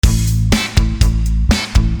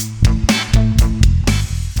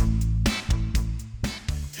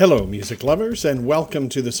Hello, music lovers, and welcome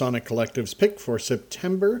to the Sonic Collective's pick for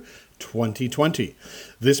September 2020.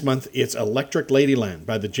 This month, it's Electric Ladyland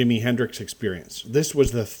by the Jimi Hendrix Experience. This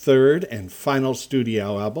was the third and final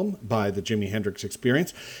studio album by the Jimi Hendrix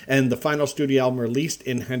Experience, and the final studio album released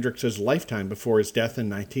in Hendrix's lifetime before his death in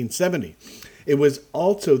 1970. It was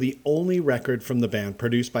also the only record from the band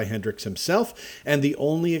produced by Hendrix himself, and the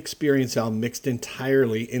only Experience album mixed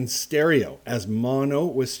entirely in stereo, as mono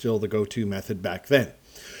was still the go-to method back then.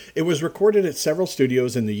 It was recorded at several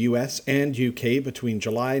studios in the US and UK between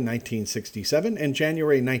July 1967 and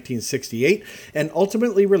January 1968, and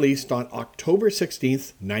ultimately released on October 16,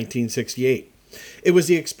 1968. It was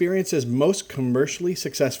the Experience's most commercially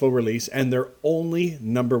successful release and their only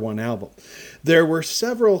number one album. There were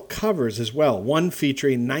several covers as well, one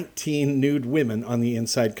featuring 19 nude women on the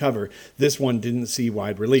inside cover. This one didn't see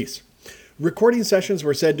wide release. Recording sessions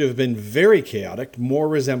were said to have been very chaotic, more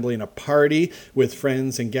resembling a party with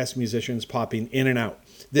friends and guest musicians popping in and out.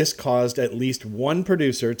 This caused at least one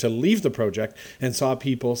producer to leave the project and saw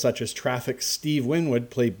people such as Traffic's Steve Winwood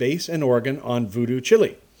play bass and organ on Voodoo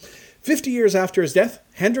Chili. 50 years after his death,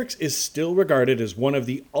 Hendrix is still regarded as one of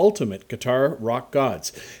the ultimate guitar rock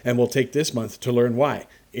gods, and we'll take this month to learn why.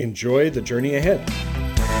 Enjoy the journey ahead.